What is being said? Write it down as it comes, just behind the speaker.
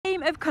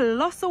of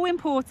colossal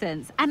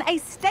importance and a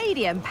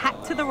stadium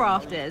packed to the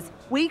rafters.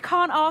 We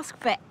can't ask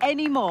for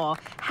any more.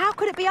 How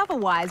could it be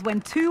otherwise when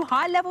two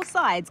high-level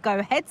sides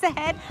go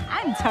head-to-head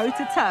and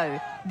toe-to-toe?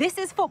 This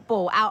is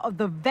football out of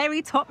the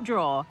very top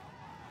drawer.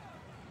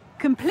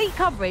 Complete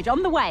coverage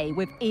on the way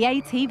with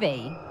EA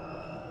TV.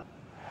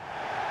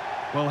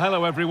 Well,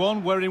 hello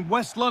everyone. We're in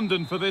West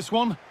London for this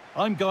one.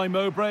 I'm Guy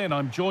Mowbray and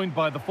I'm joined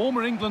by the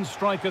former England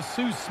striker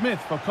Sue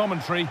Smith for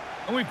commentary.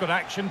 And we've got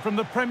action from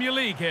the Premier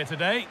League here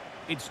today.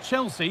 It's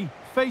Chelsea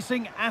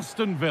facing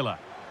Aston Villa.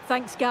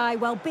 Thanks, Guy.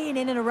 Well, being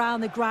in and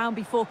around the ground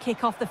before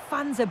kick-off, the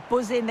fans are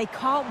buzzing. They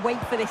can't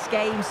wait for this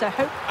game, so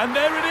hope... And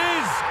there it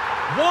is!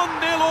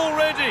 1-0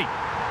 already!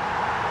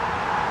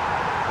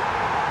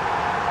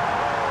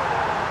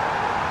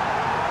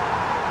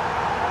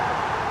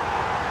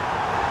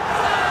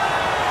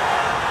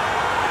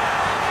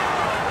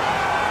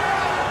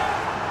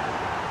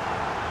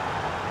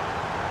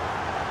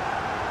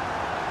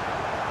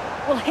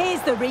 Well,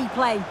 here's the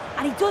replay,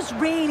 and he does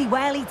really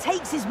well. He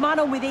takes his man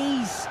on with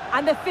ease.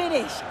 And the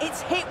finish,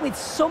 it's hit with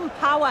some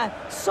power,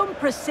 some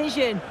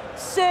precision.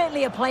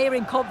 Certainly a player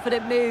in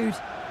confident mood.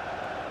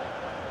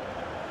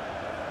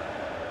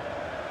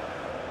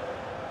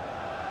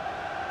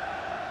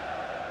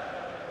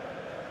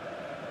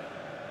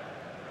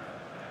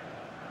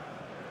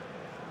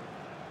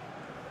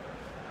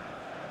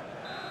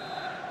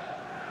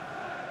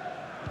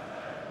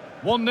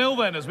 One 0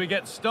 then as we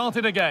get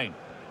started again.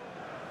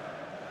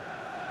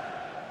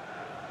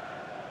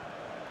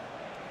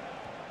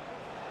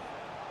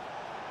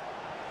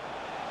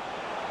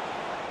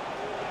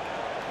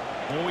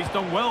 Oh, he's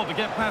done well to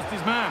get past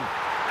his man.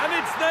 And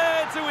it's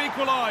there to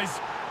equalise.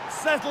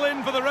 Settle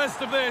in for the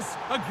rest of this.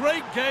 A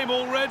great game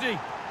already.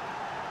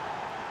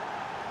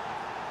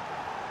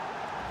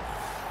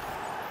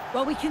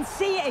 Well, we can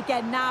see it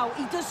again now.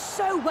 He does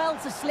so well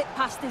to slip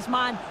past his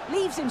man,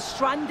 leaves him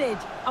stranded.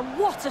 And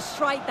what a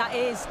strike that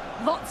is.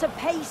 Lots of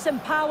pace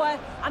and power,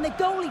 and the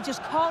goalie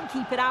just can't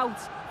keep it out.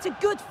 It's a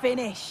good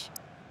finish.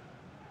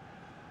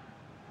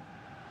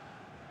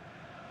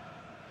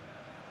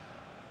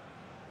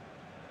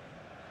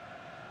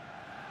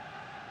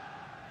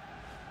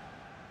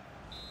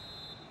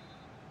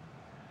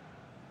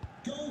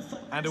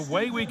 And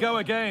away we go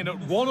again at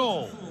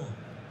 1-1.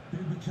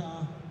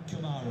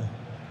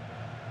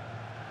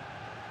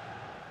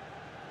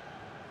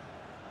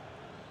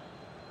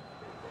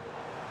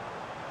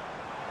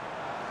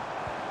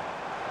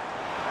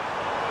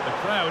 The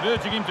crowd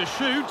urging him to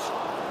shoot,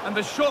 and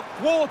the shot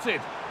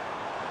thwarted.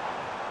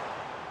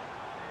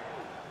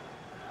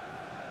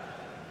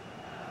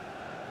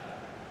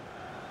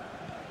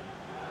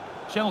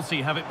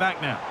 Chelsea have it back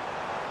now.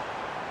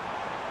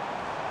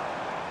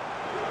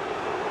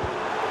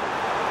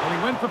 Well,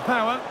 he went for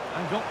power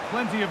and got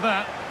plenty of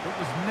that, but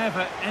was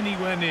never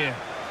anywhere near.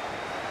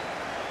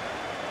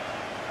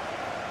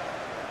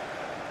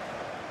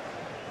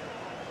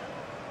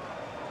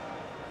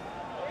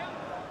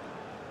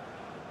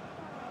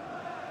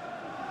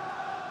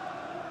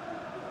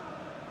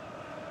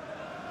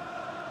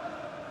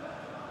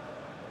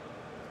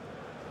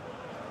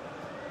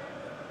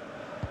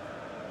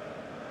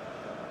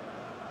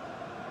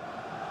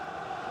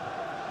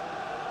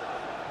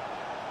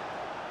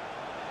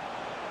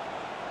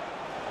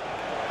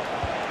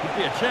 Could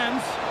be a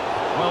chance.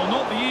 Well,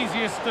 not the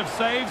easiest of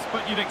saves,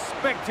 but you'd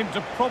expect him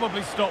to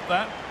probably stop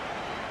that.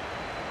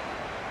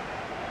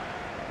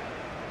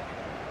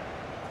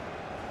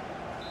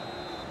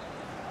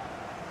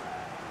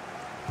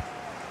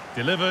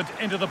 Delivered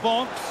into the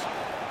box.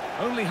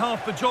 Only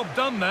half the job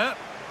done there.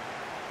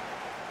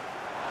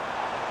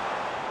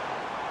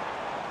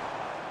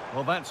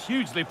 Well, that's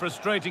hugely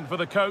frustrating for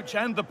the coach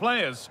and the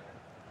players.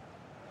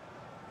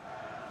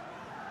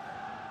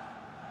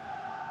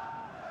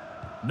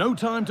 No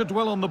time to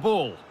dwell on the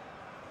ball.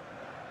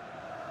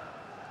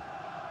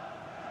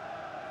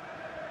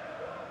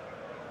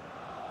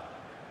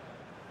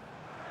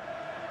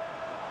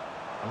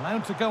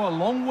 Allowed to go a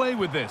long way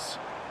with this.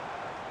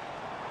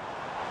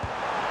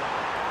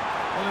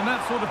 Well, in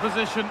that sort of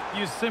position,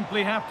 you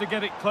simply have to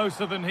get it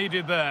closer than he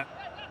did there.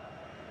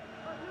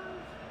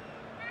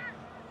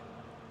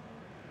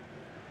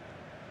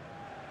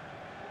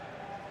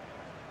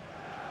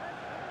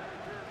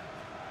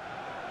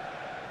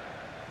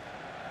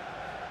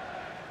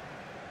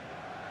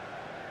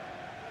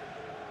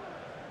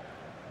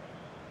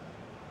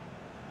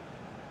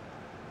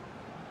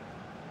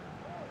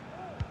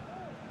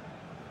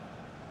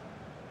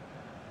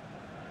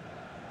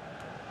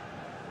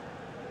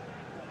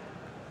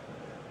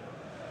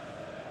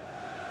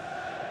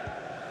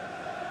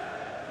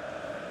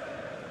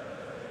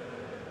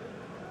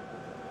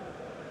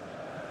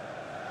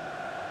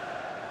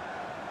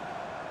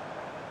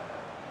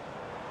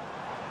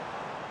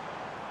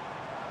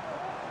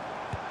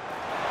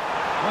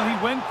 Well,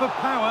 he went for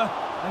power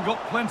and got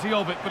plenty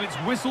of it, but it's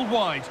whistled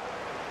wide.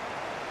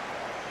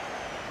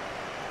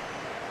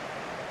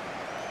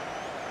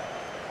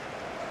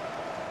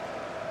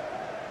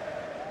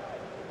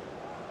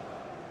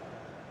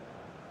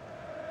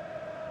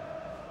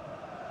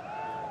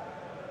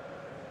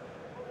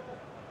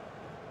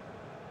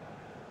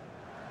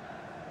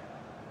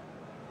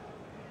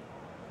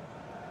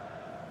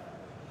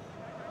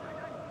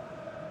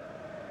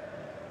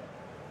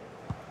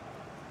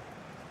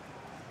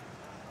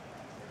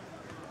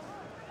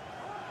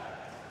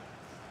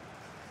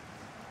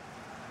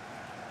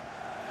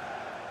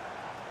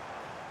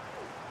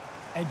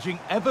 Edging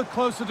ever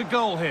closer to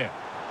goal here.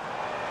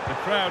 The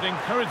crowd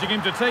encouraging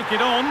him to take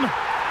it on.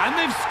 And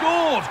they've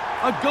scored!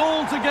 A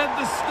goal to get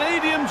the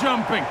stadium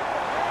jumping.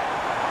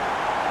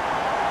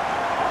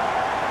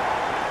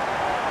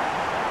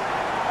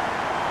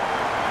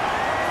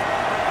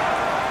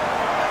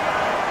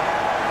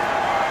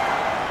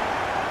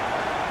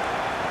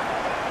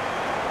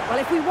 Well,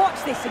 if we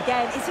watch this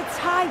again, it's a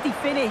tidy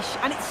finish,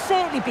 and it's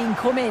certainly been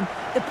coming.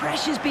 The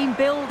pressure's been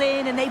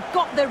building, and they've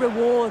got their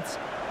rewards.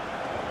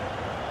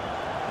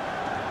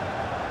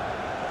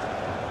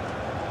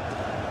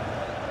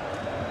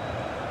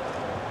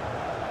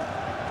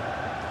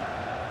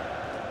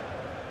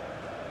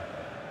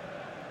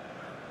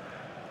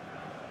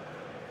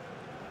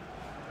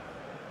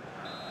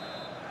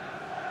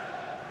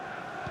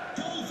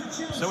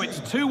 So it's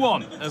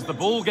 2-1 as the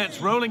ball gets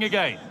rolling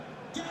again.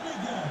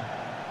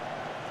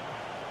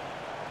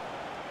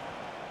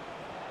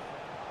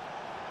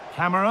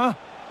 Camera.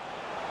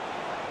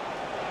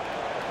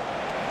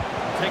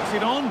 Takes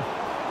it on.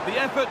 The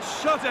effort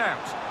shut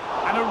out.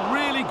 And a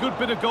really good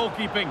bit of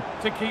goalkeeping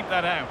to keep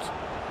that out.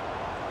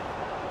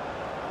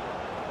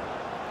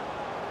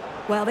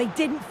 Well, they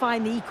didn't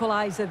find the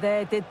equaliser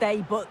there, did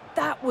they? But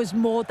that was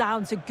more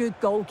down to good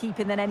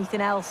goalkeeping than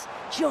anything else.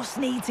 Just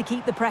need to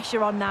keep the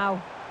pressure on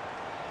now.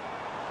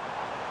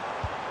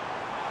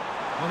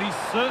 Well, he's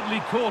certainly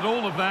caught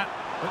all of that,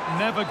 but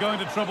never going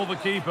to trouble the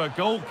keeper.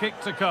 Goal kick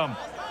to come.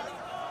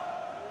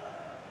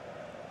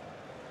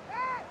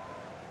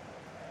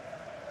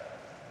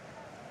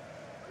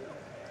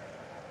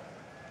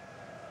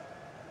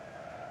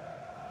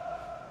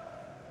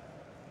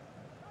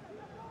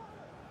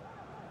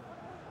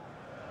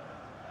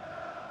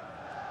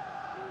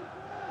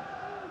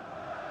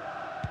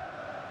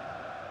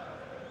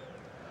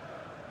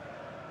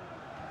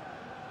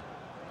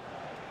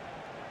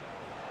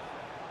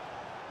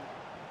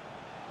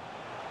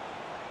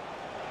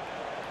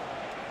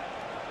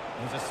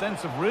 There's a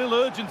sense of real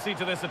urgency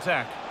to this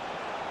attack.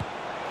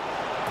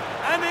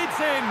 And it's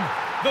in!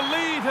 The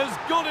lead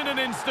has gone in an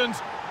instant,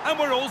 and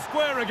we're all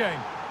square again.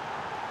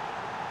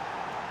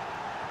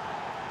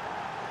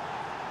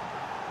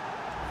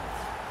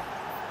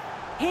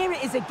 Here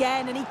it is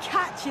again, and he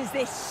catches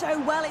this so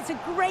well. It's a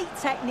great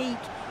technique.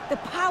 The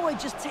power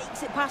just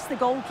takes it past the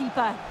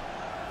goalkeeper.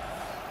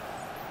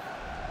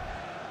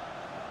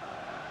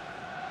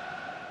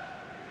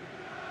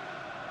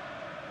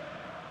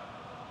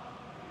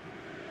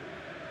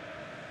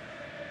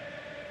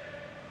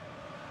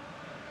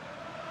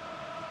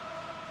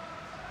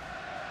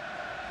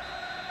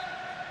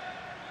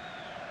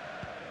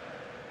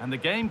 And the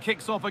game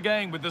kicks off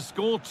again with the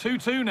score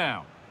 2-2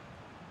 now.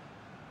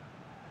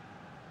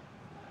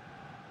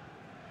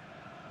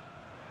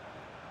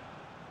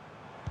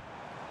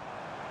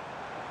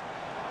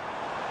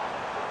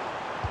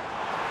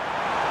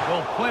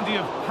 Well, plenty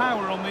of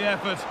power on the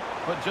effort,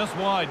 but just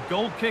wide.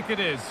 Goal kick it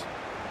is.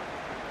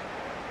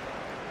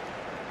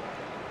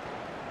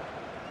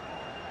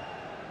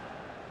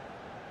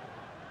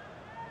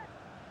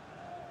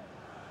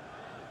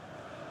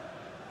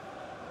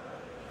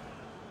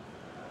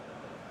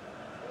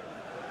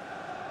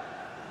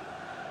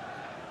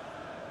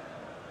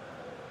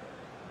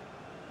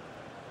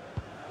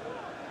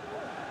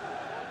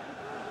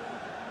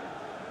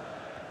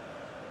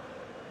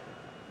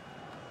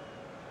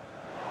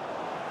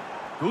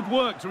 Good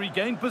work to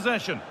regain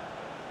possession.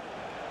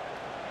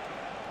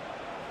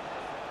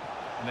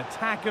 An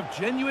attack of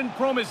genuine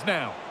promise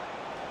now.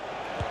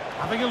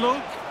 Having a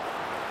look.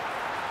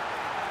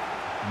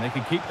 And they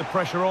can keep the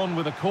pressure on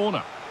with a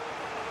corner.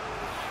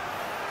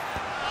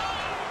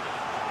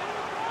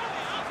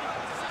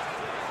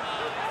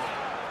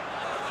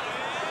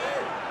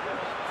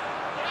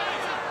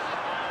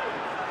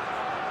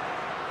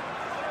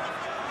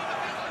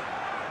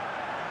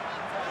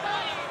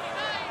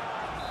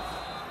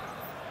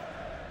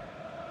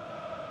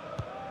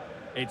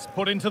 It's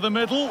put into the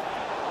middle.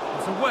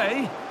 It's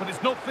away, but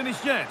it's not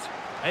finished yet.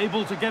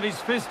 Able to get his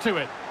fist to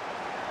it.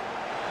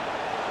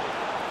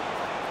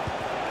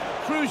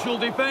 Crucial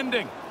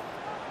defending.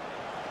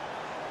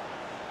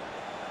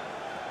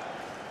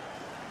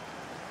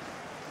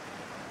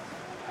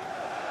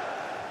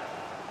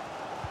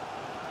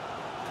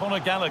 Conor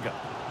Gallagher.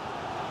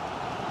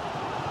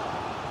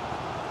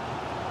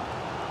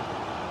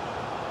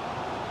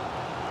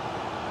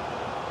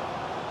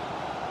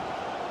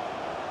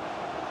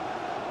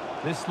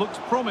 This looks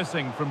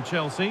promising from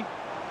Chelsea.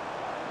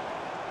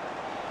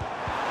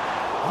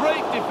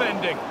 Great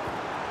defending.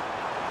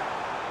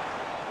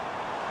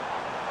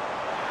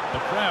 The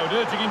crowd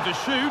urging him to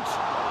shoot.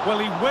 Well,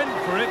 he went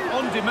for it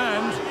on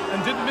demand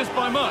and didn't miss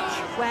by much.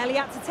 Well, he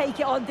had to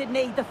take it on, didn't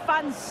he? The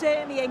fans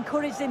certainly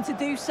encouraged him to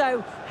do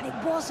so, and it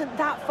wasn't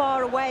that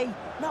far away.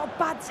 Not a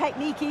bad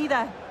technique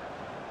either.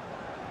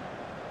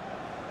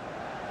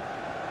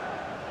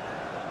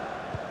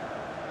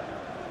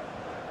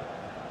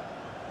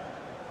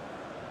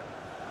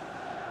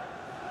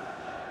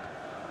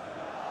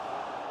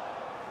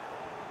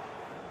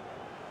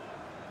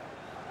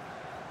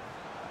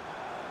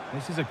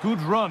 This is a good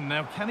run.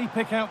 Now, can he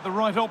pick out the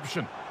right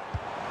option?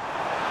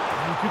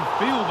 You can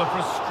feel the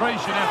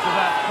frustration after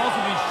that.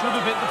 Possibly should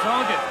have hit the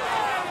target.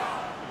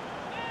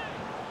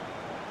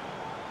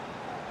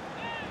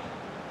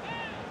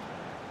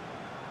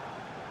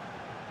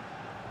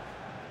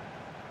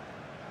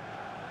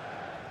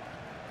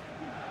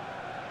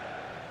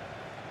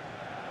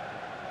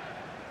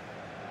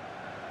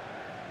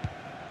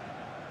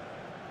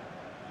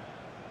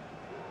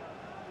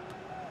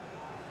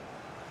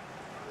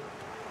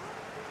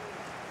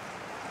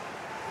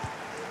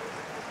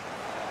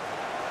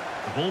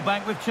 Ball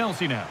back with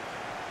Chelsea now.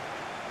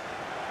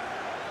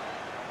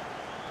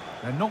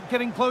 They're not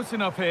getting close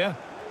enough here.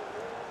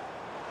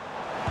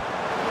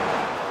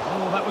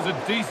 Oh, that was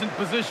a decent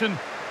position,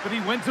 but he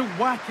went to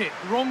whack it.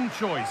 Wrong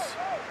choice.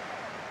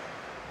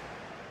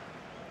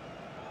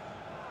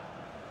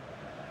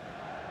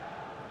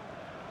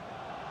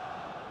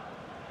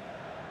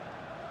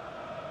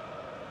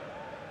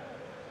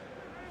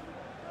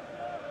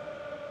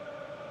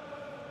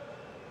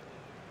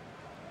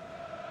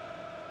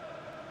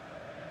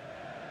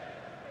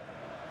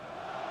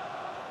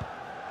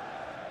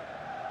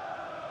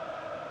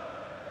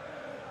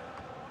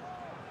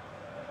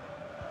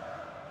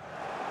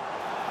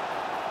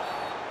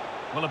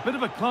 Well, a bit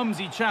of a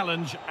clumsy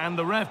challenge, and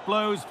the ref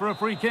blows for a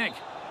free kick.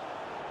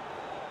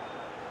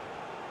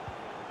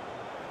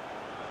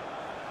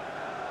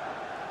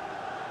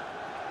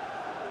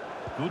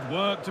 Good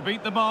work to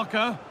beat the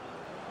marker.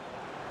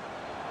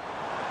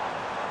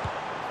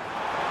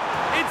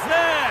 It's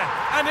there,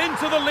 and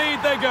into the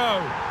lead they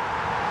go.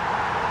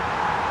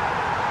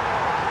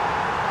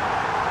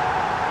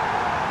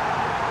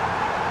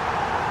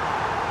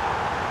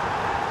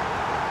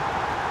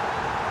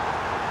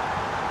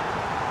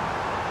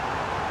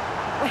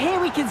 Well,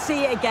 here we can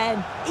see it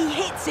again. He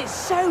hits it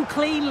so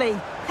cleanly.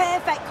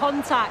 Perfect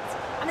contact.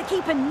 And the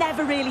keeper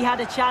never really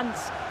had a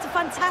chance. It's a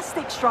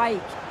fantastic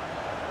strike.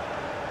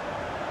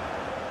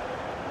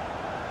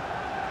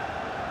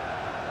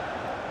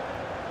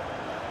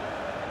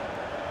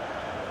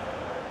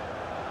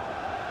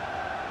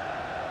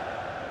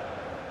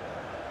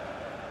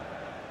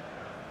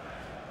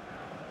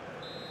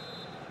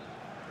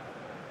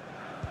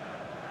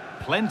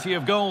 Plenty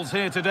of goals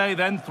here today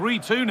then,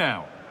 3-2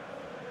 now.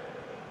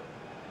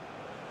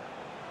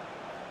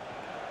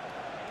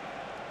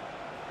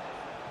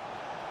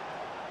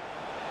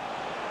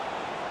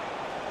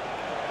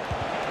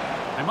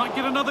 They might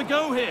get another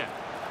go here.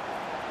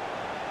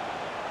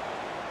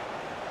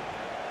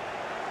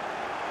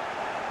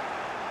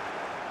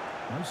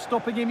 No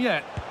stopping him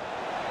yet.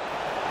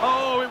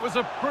 Oh, it was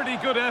a pretty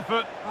good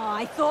effort. Oh,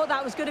 I thought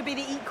that was going to be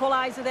the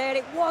equaliser there.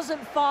 It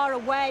wasn't far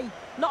away.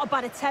 Not a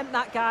bad attempt,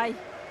 that guy.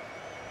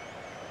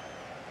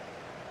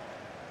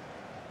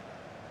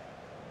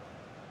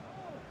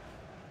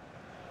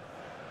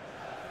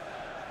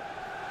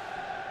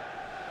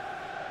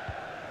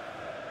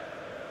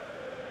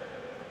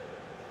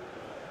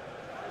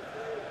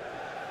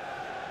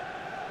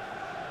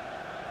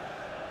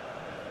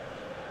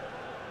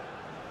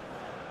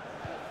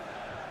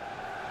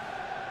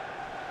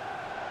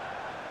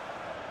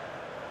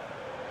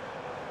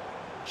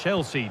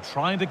 Chelsea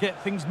trying to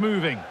get things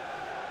moving.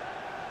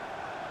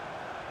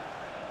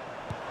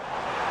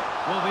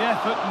 Well, the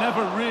effort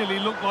never really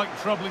looked like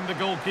troubling the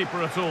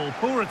goalkeeper at all.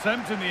 Poor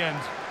attempt in the end.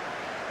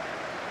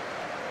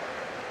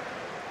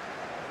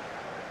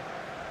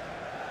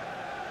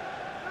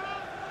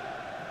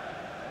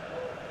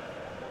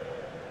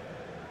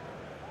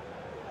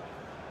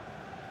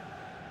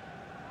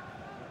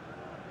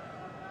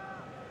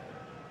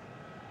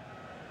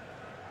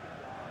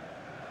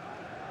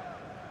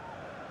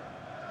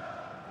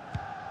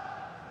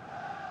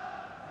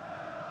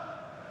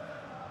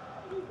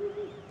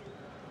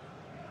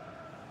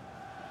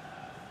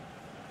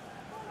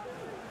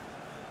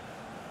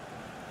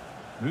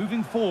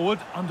 Moving forward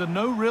under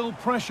no real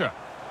pressure.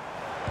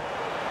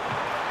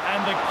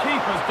 And the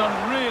keeper's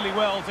done really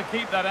well to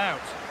keep that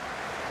out.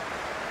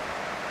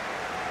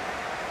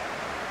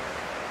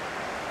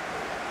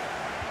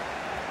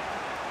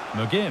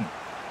 McGinn.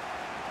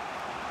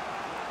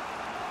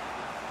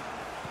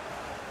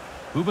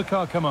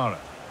 Boubacar Kamara.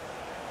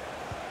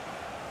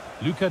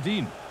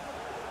 Lucadine.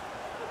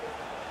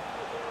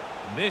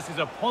 This is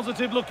a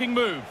positive-looking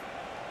move.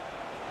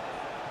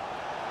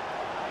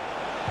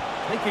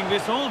 Taking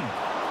this on.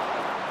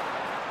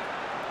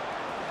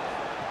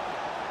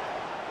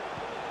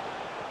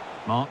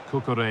 Mark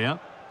Cucurella.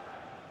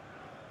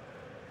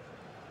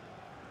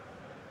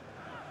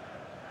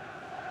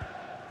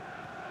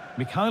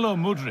 Mikhailo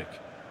Mudryk.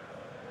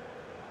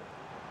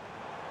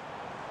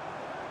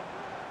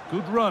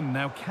 Good run.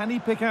 Now, can he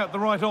pick out the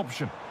right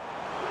option?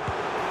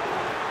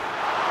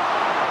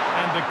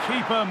 And the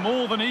keeper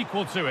more than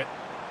equal to it.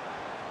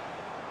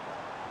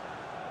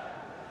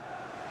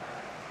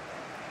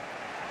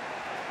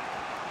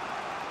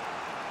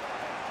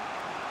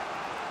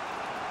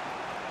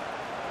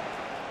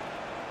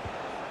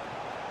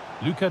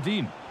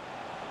 Lucadine.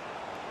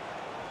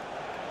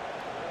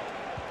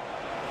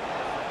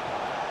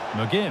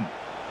 McGinn.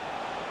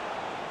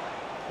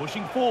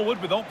 Pushing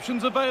forward with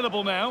options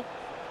available now.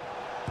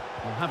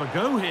 We'll have a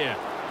go here.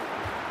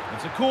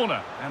 It's a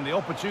corner and the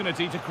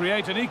opportunity to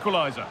create an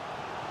equaliser.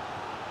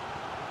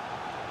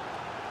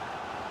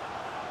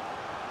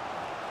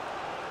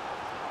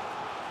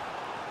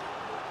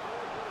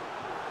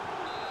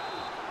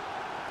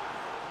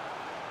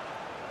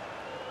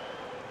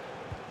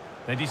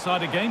 They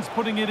decide against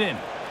putting it in.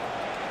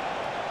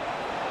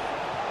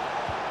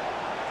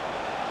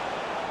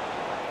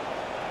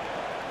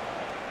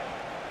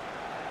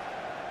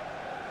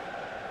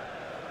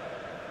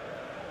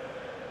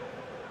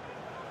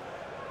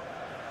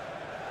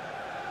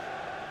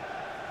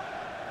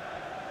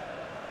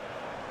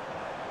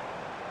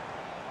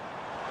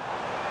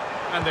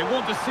 And they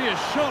want to see a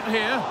shot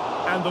here,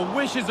 and the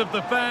wishes of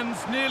the fans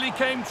nearly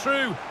came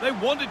true. They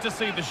wanted to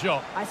see the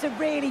shot. That's a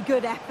really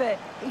good effort.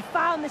 He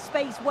found the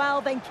space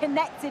well, then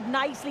connected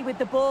nicely with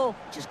the ball.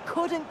 Just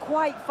couldn't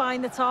quite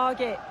find the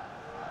target.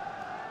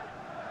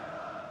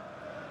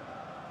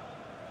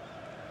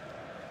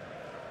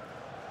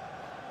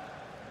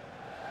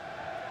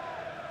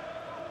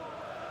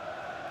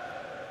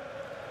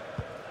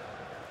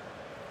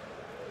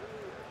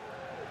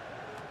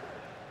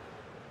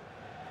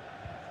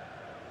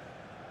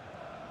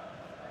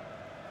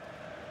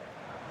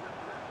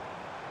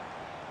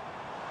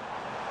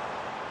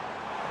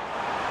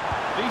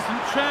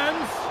 Decent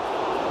chance.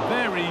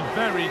 Very,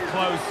 very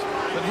close,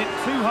 but hit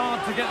too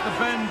hard to get the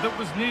bend that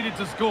was needed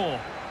to score.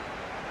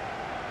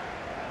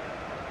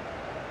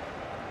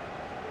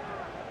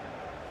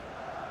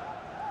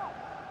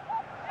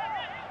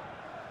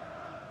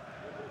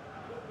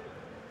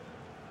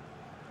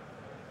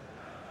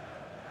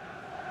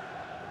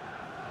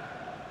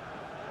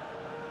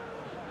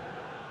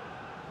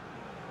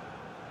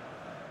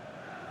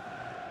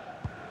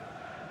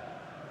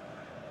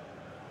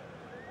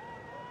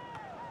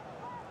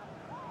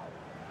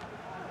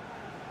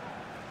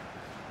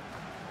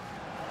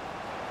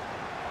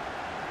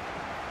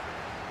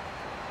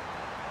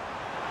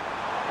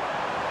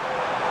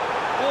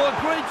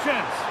 Great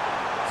chance.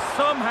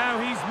 Somehow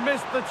he's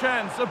missed the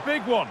chance, a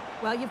big one.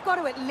 Well, you've got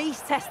to at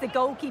least test the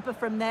goalkeeper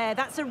from there.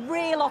 That's a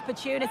real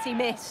opportunity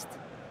missed.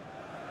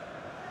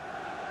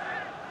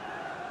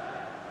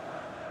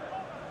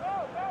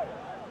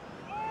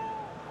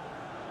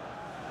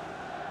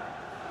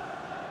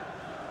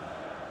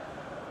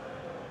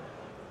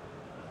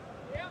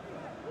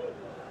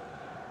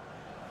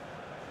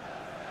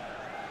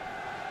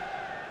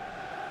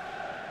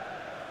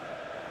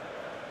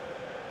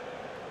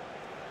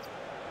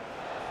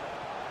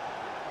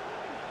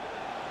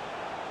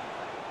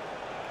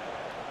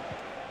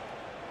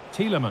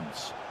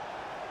 Tielemans.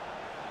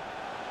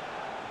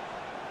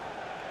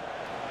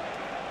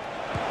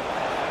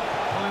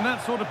 Well, in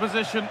that sort of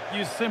position,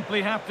 you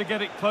simply have to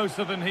get it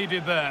closer than he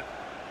did there.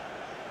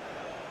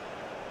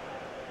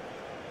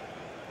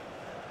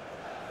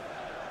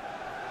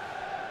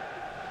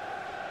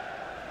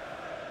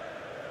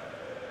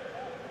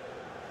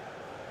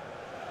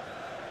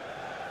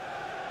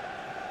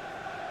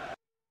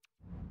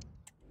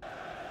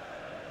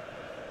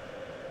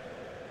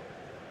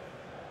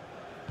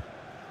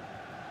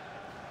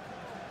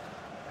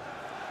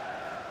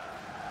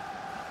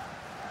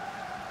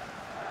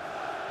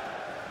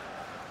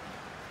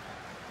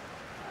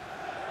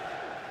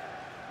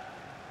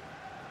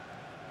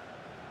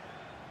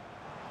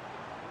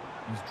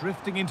 He's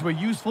drifting into a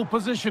useful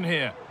position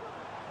here.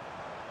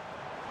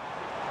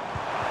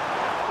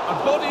 A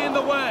body in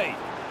the way.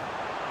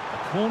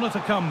 A corner to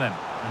come then,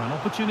 and an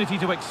opportunity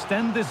to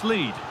extend this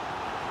lead.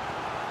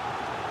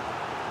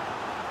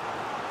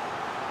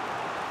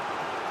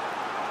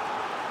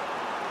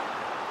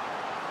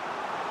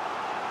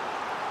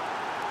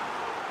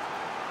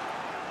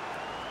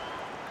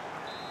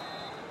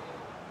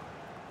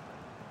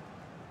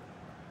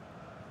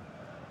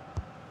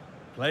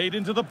 Played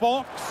into the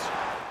box.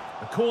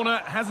 The corner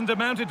hasn't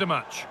amounted to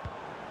much.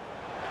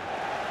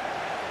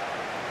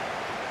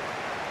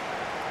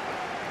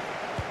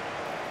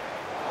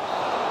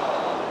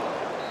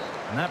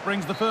 And that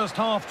brings the first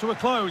half to a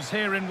close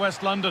here in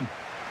West London.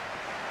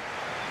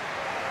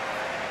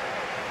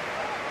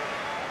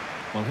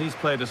 Well, he's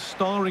played a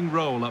starring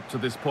role up to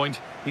this point.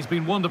 He's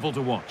been wonderful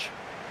to watch.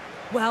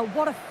 Well,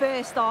 what a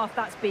first half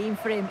that's been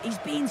for him. He's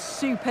been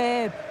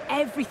superb.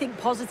 Everything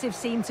positive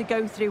seemed to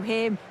go through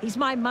him. He's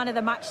my man of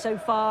the match so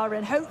far,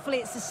 and hopefully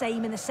it's the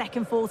same in the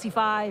second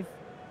 45.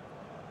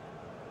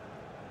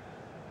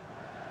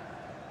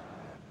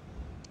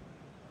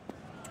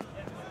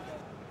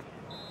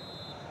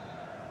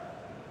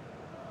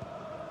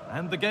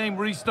 And the game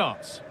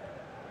restarts.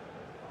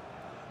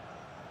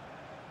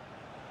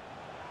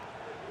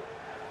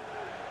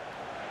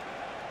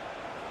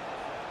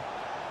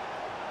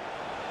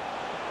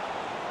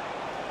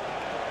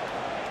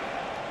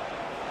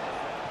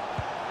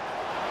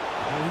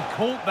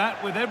 He caught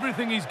that with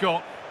everything he's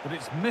got, but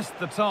it's missed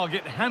the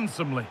target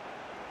handsomely.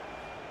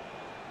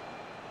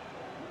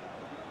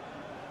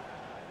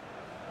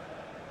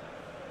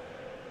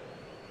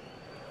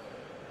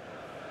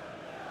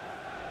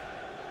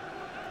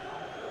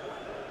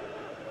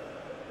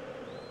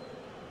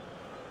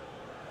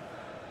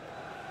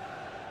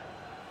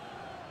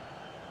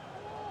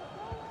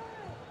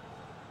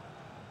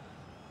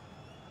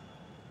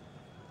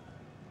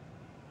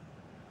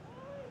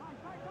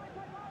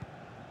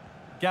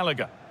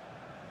 Gallagher.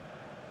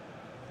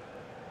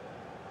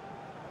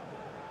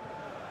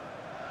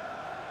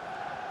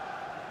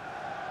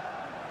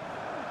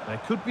 There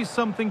could be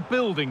something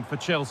building for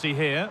Chelsea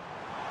here.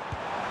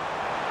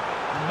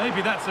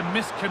 Maybe that's a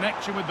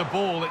misconnection with the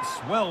ball.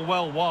 It's well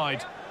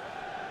wide.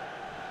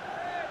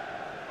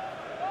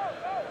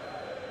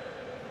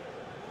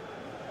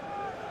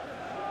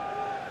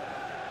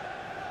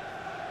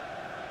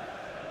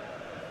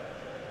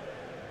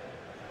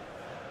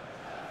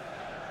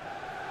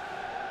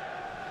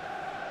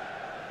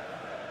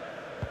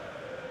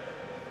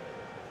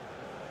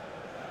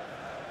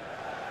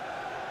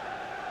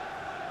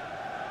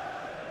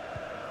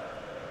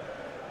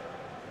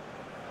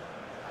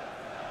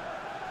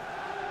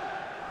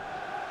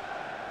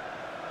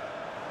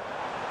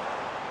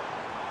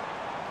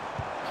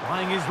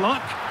 Trying his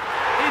luck.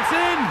 It's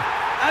in!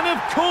 And of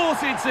course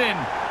it's in!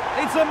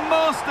 It's a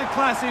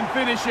masterclass in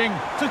finishing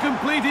to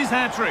complete his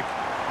hat-trick.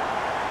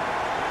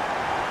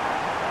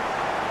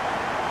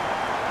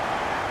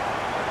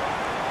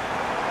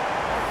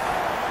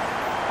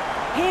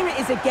 Here it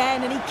is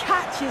again, and he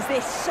catches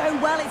this so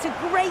well. It's a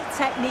great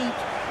technique.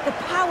 The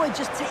power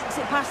just takes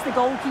it past the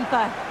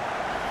goalkeeper.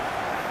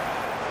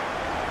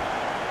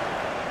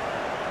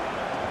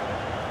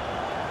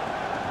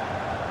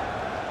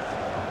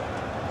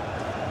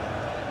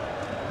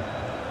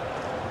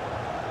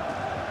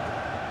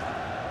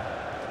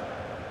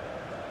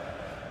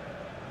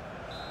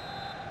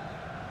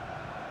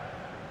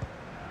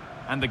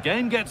 And the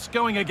game gets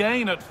going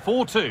again at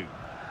 4-2.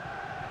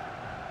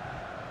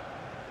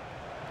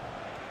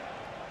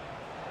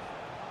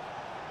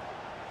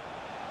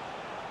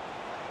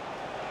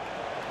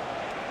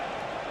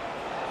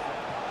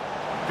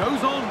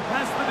 Goes on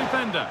past the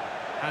defender.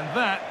 And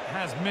that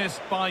has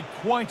missed by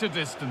quite a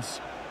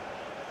distance.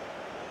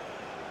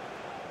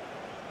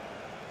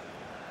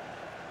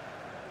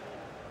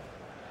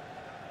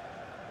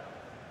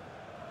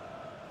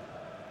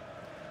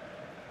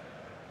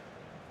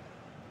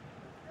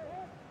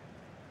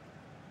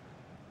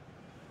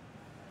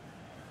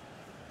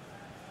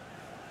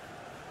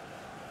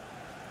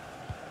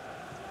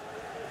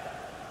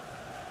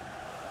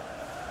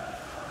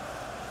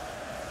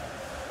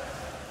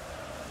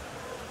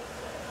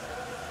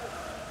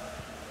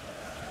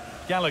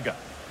 Gallagher.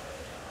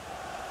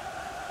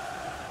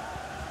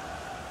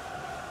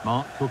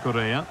 Mark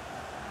Cucurella.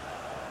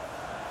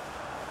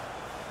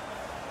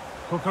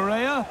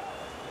 Cucurella.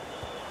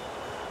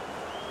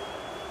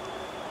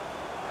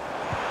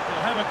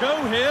 He'll have a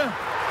go here.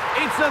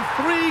 It's a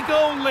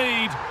 3-goal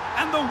lead,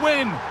 and the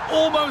win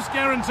almost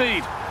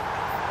guaranteed.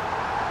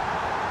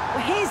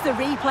 Well, here's the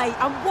replay,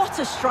 and what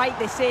a strike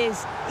this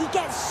is. He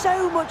gets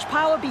so much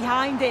power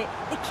behind it.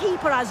 The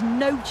keeper has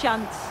no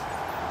chance.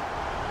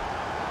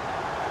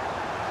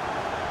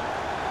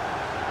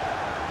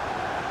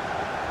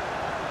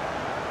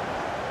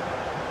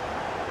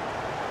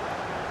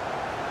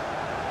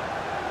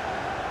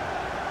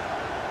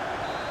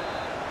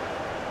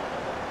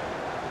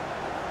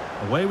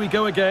 Away we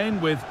go again,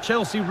 with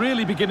Chelsea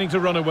really beginning to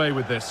run away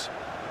with this.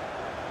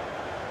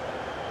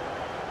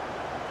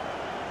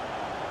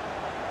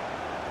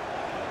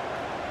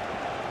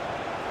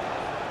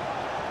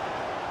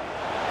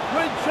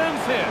 Great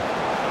chance here.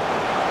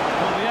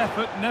 Well, the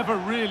effort never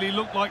really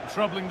looked like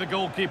troubling the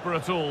goalkeeper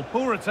at all.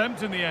 Poor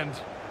attempt in the end.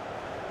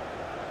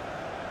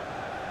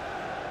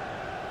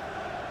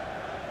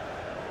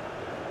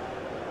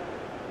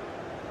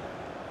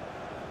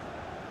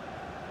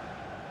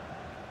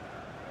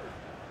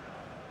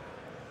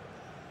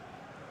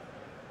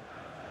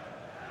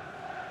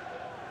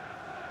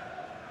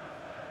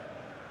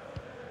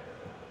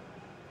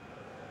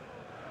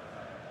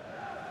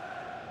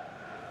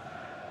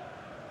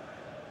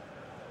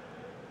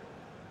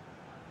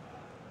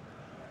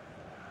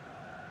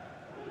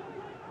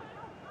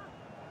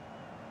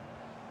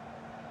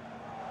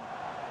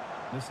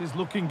 This is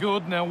looking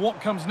good. Now what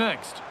comes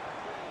next?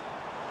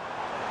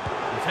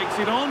 He takes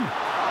it on,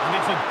 and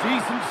it's a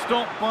decent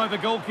stop by the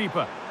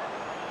goalkeeper.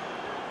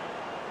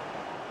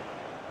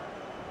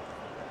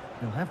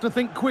 He'll have to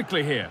think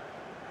quickly here.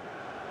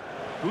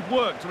 Good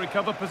work to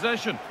recover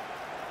possession.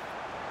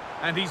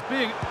 And he's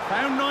being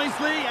found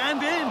nicely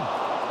and in.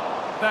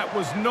 That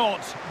was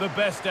not the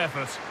best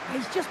effort.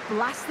 He's just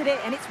blasted it,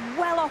 and it's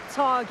well off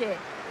target.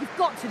 You've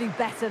got to do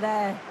better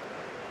there.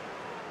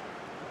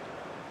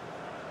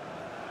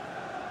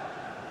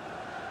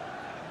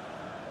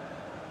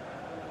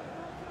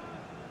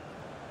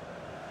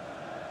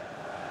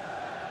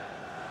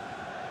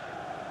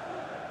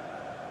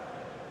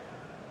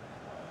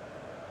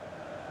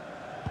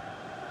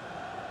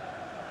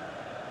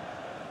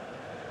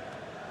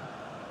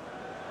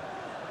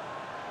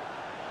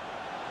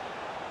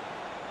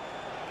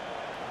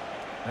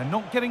 They're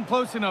not getting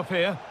close enough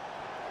here.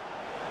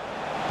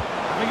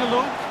 Having a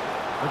look.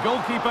 The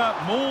goalkeeper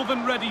more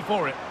than ready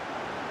for it.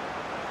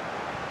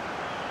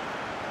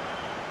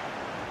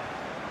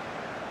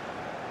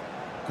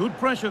 Good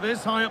pressure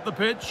this high up the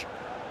pitch.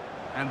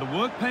 And the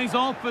work pays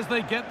off as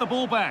they get the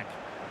ball back.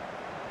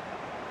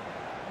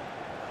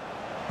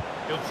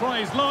 He'll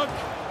try his luck.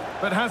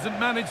 but hasn't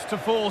managed to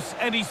force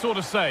any sort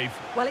of save.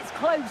 Well, it's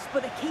close,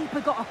 but the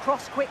keeper got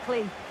across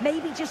quickly.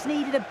 Maybe just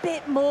needed a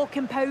bit more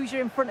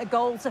composure in front of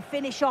goal to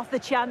finish off the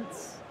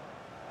chance.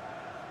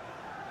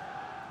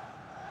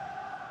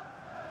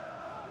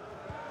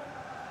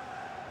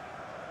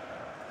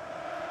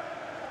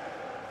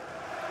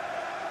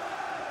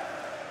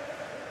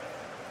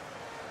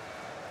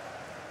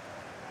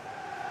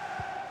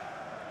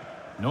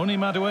 Noni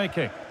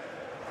Madueke.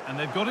 And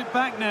they've got it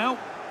back now.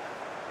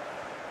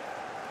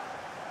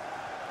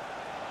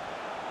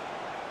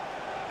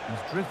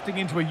 He's drifting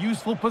into a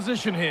useful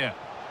position here.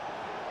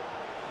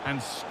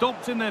 And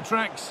stopped in their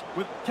tracks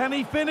with... Can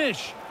he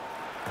finish?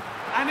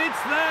 And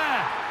it's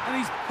there! And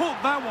he's put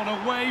that one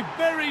away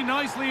very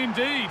nicely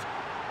indeed.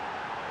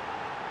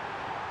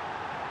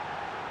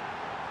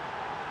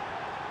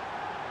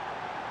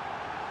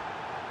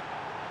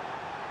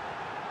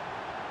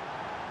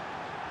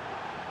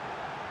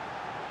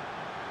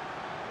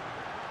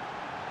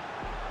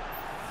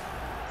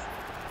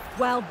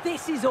 Well,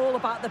 this is all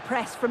about the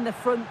press from the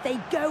front. They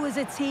go as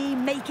a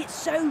team, make it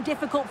so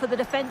difficult for the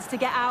defence to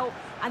get out,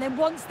 and then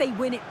once they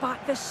win it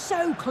back, they're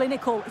so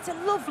clinical. It's a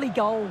lovely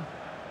goal.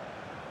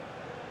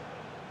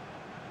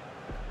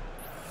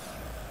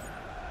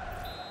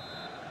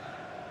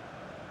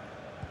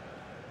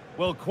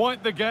 Well,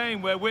 quite the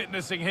game we're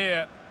witnessing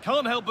here.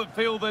 Can't help but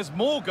feel there's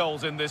more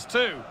goals in this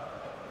too.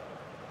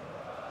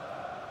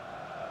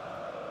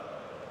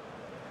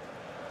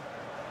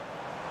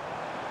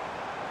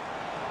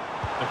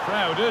 The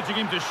crowd urging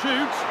him to shoot,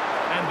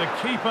 and the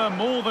keeper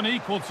more than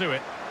equal to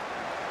it.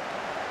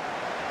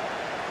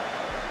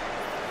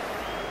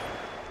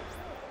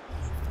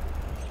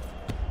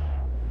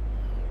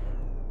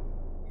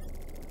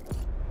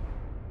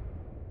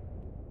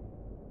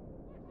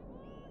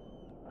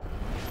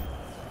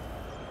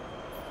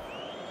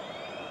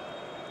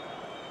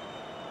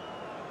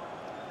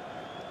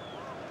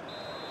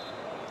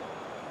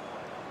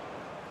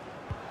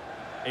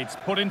 It's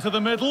put into the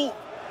middle.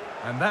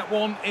 And that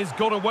one is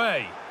got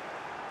away.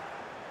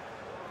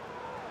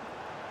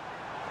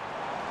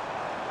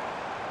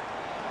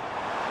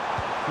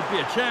 Could be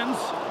a chance.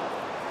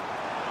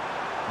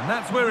 And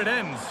that's where it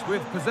ends,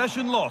 with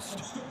possession lost.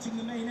 Obstructing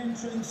the main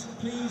entrance,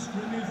 please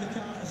remove the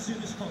car as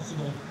soon as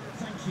possible.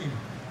 Thank you.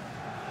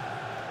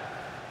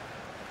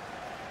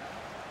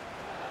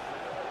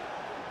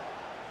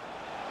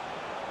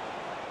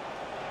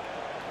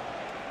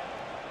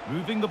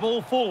 Moving the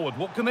ball forward,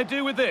 what can they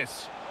do with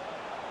this?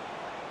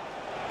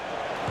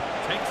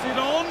 Takes it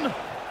on,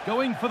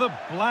 going for the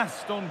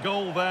blast on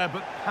goal there,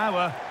 but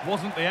power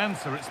wasn't the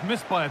answer. It's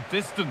missed by a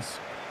distance.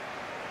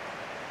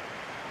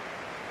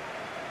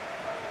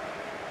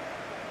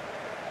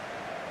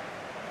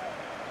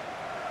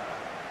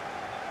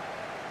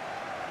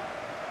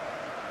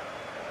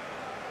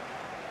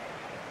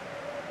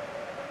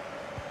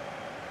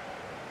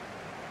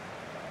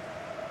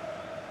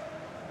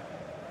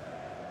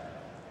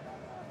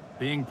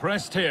 Being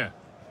pressed here.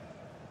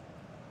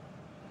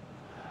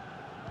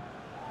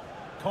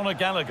 Conor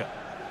Gallagher.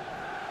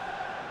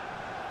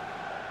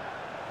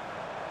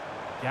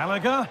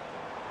 Gallagher.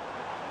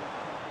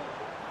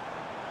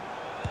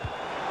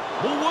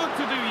 More work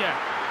to do yet.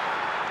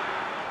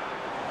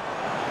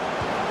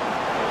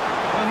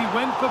 Well, he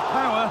went for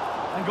power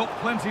and got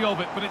plenty of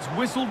it, but it's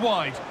whistled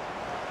wide.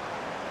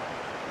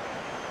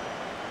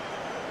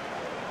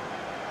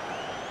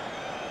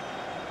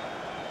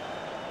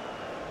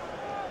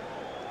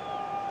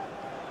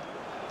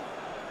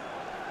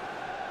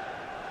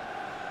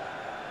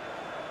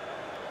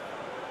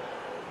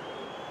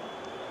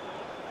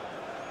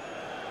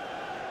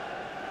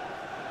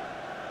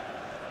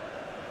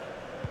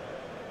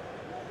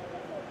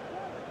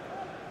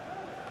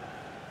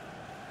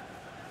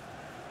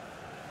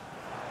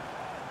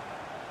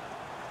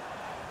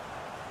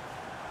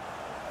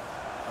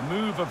 A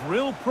move of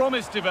real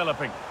promise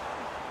developing. And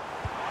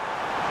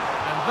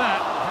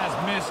that has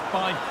missed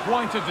by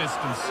quite a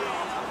distance.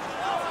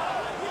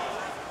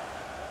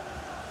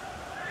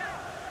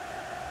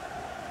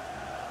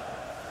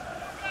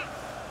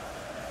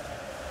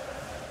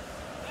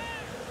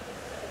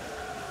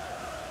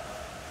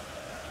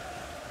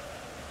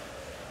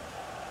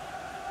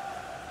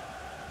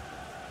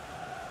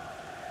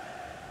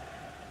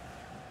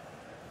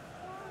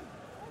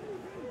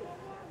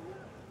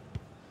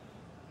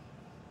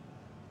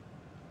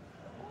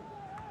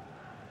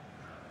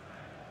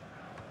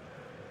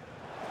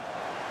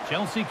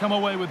 Chelsea come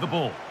away with the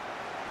ball.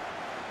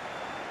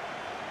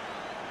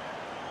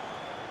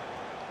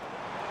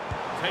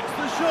 Takes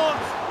the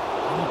shot.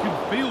 And you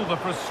can feel the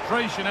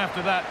frustration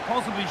after that.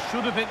 Possibly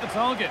should have hit the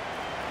target.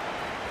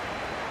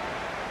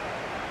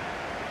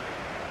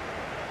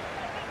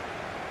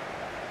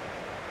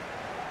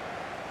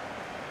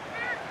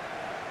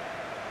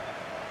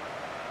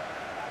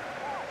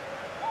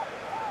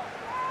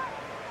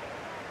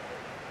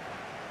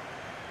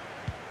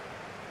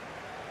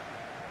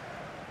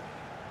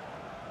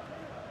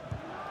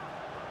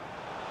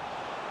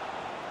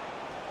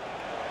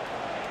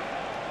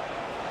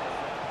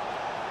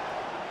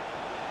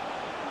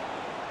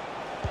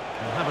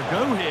 We'll have a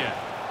go here.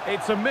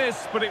 It's a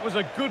miss, but it was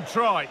a good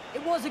try.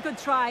 It was a good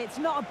try. It's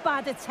not a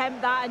bad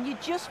attempt, that, and you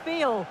just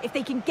feel if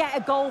they can get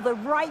a goal, they're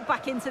right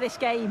back into this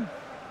game.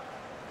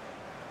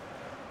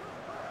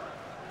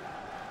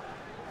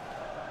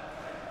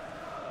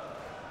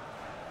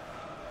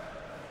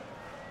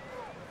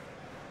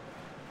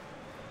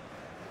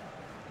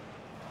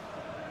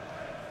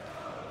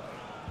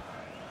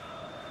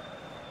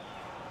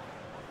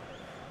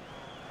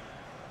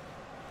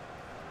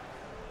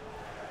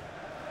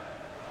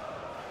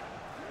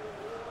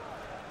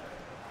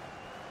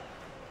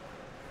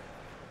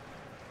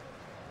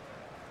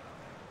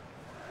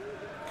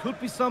 Could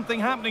be something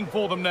happening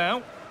for them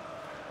now.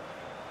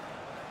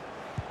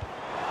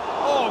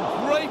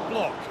 Oh, great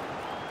block.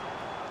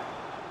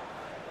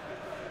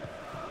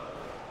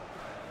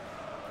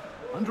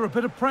 Under a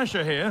bit of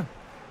pressure here.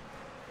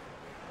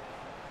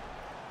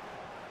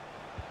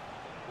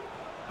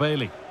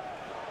 Bailey.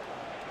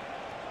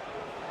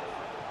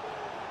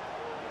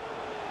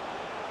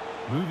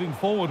 Moving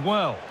forward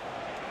well.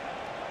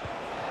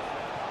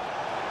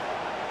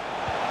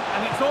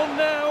 And it's on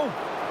now.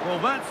 Well,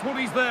 that's what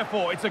he's there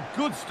for. It's a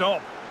good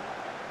stop.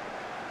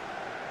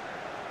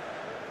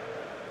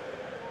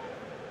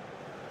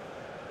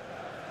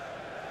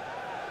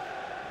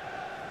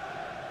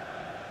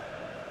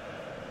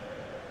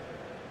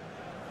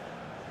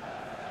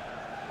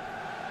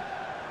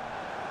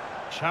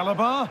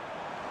 Chalobah.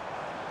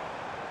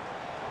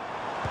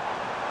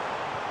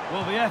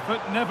 Well, the effort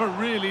never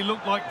really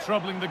looked like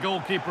troubling the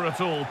goalkeeper at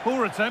all.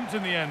 Poor attempt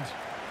in the end.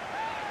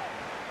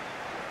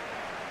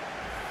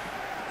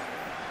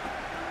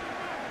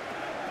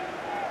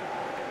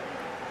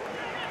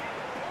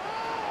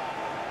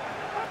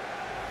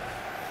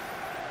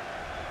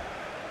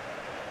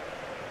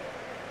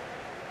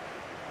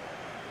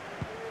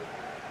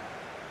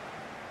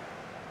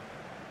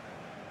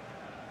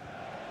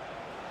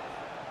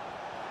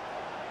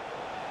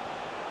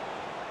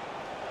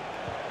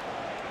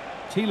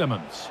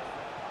 Tielemans.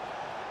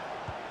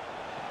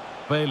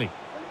 Bailey.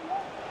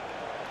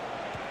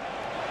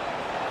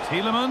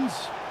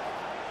 Tielemans.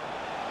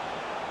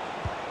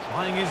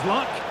 Trying his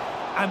luck,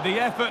 and the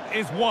effort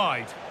is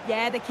wide.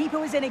 Yeah, the keeper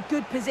was in a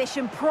good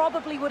position,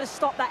 probably would have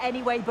stopped that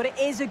anyway, but it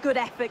is a good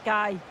effort,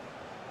 Guy.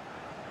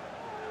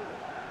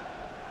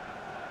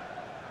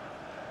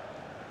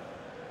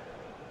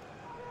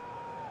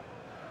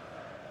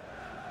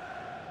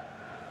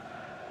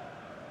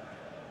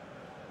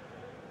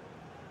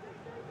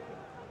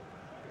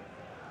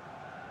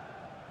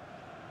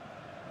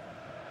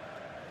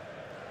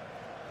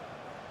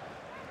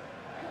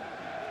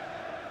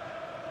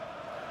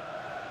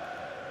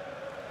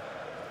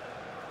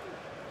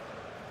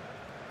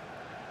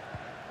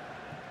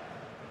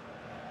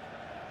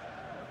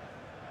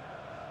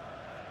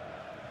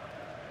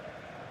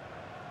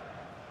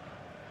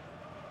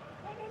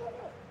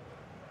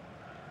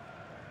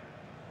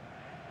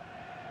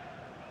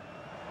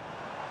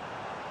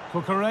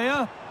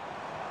 Cucurella.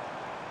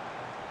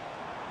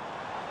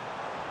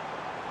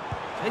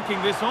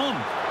 Taking this on.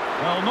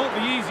 Well, not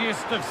the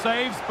easiest of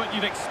saves, but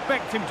you'd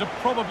expect him to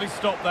probably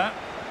stop that.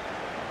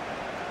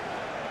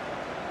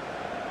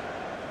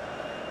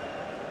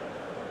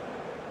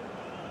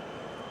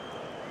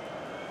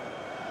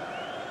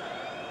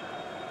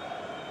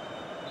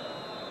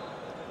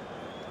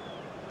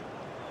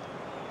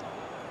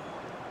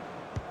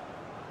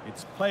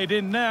 It's played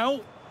in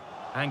now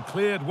and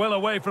cleared well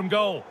away from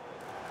goal.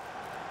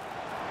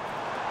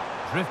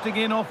 Drifting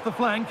in off the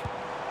flank.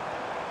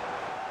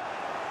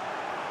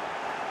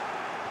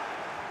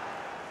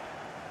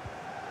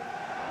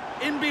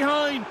 In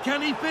behind,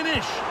 can he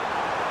finish?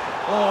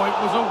 Oh,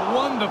 it was a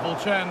wonderful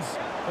chance,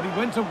 but he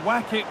went to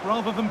whack it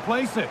rather than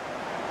place it.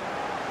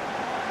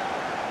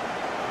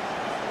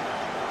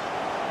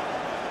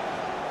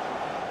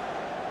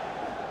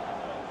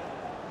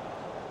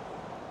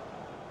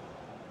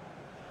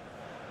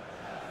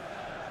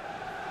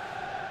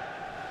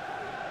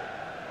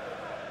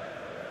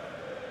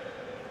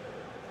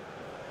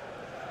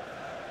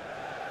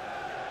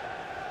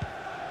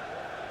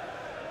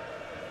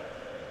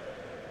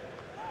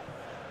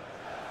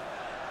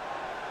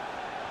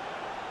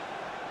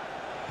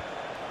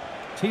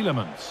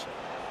 Tielemans.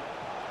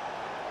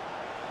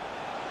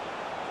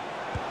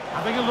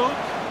 Having a look.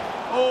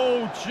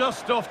 Oh,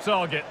 just off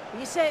target.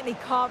 You certainly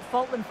can't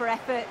fault them for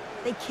effort.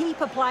 They keep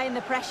applying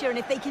the pressure, and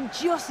if they can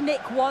just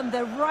nick one,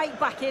 they're right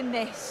back in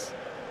this.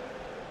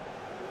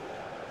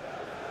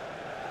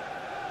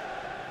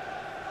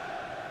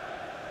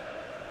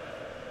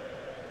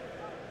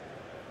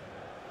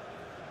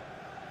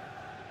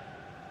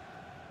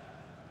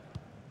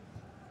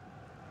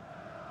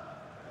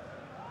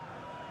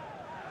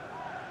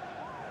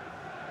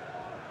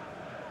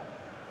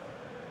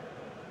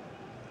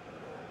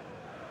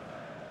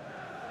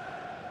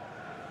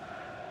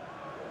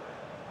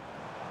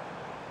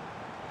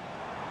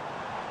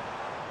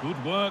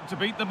 Good work to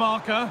beat the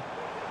marker.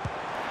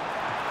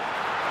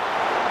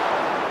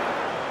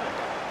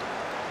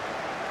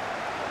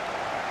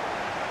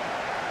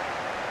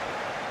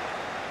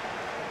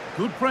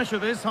 Good pressure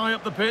this high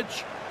up the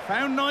pitch.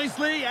 Found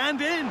nicely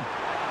and in. And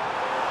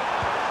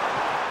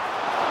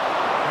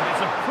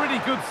it's a pretty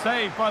good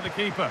save by the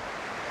keeper.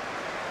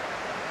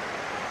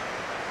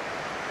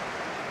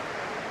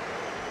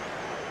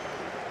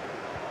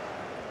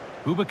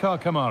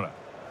 Boubacar Kamara.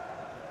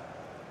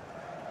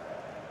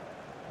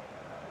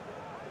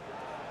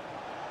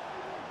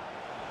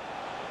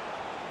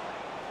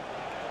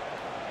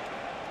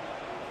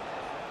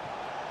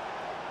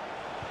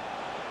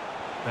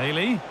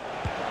 Bailey. And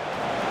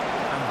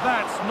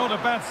that's not a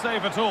bad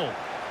save at all.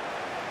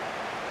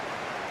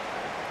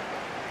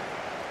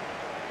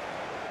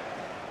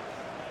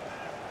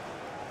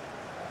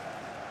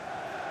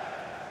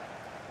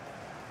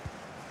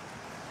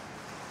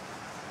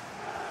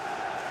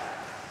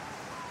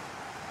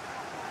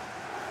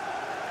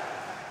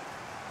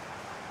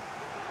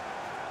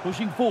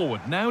 Pushing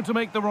forward now to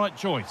make the right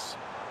choice.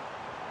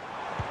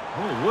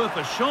 Oh, worth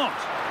a shot.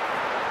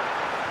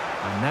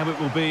 And now it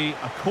will be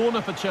a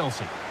corner for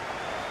Chelsea.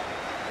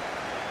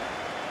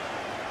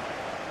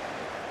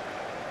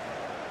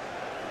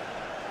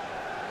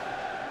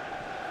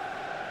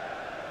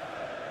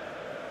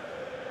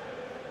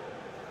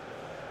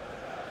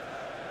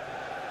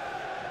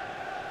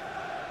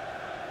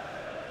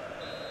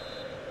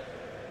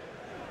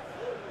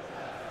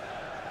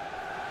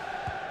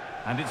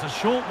 And it's a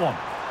short one.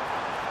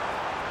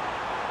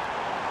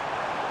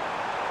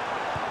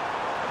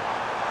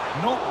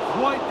 Not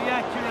quite the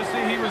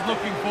accuracy he was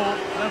looking for.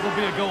 That'll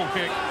be a goal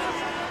kick.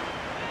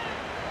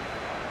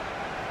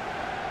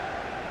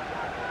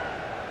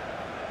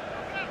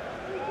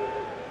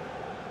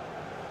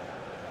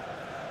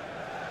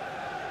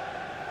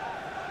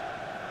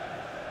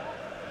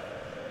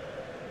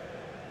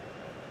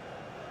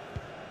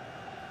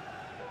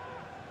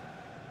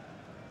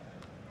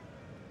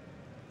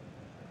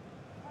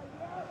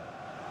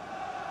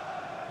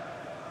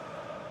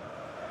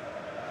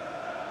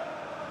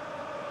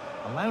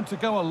 Allowed to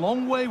go a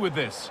long way with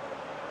this.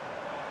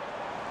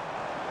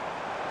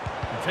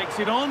 He takes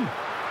it on.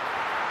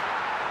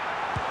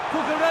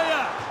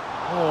 Cucurella!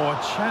 Oh,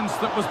 a chance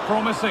that was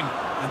promising,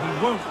 and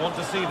he won't want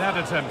to see that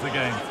attempt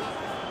again.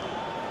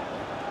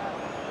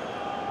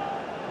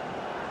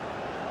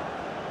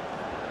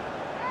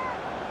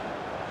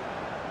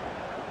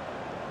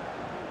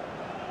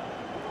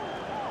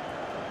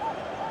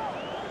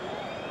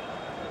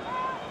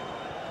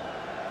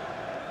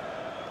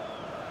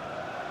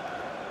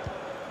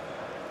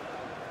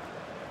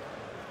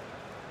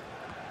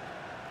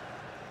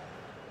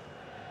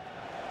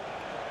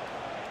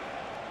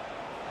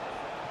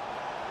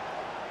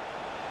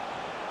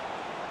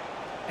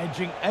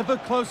 Edging ever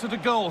closer to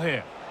goal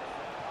here.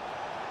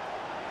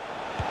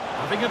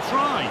 Having a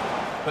try,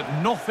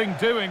 but nothing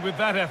doing with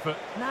that effort.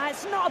 Nah,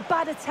 it's not a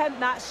bad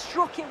attempt, that.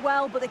 Struck it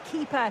well, but the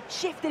keeper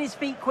shifted his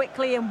feet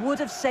quickly and would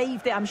have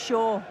saved it, I'm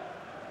sure.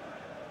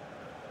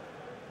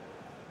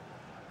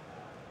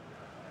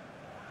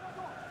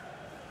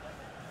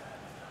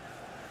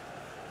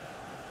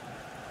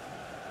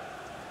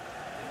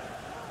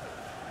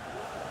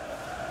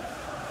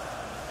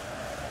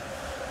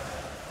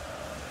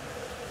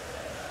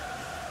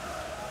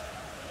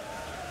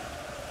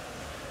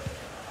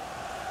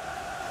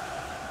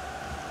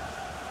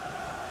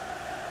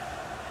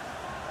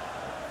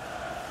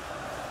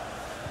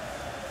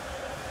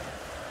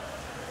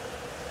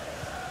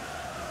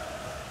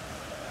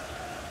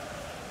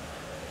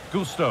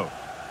 Gusto.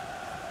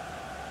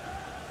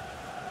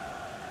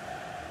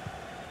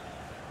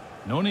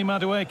 Noni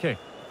Madueke.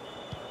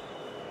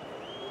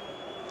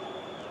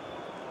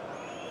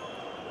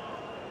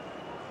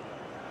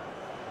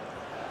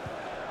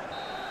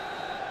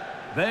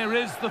 There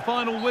is the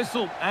final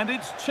whistle, and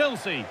it's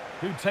Chelsea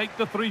who take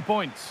the 3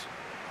 points.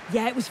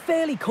 Yeah, it was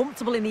fairly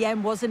comfortable in the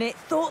end, wasn't it?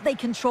 Thought they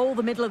controlled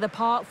the middle of the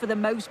park for the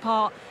most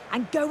part.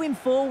 And going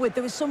forward,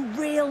 there was some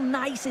real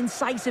nice,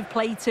 incisive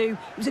play too.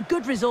 It was a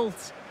good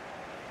result.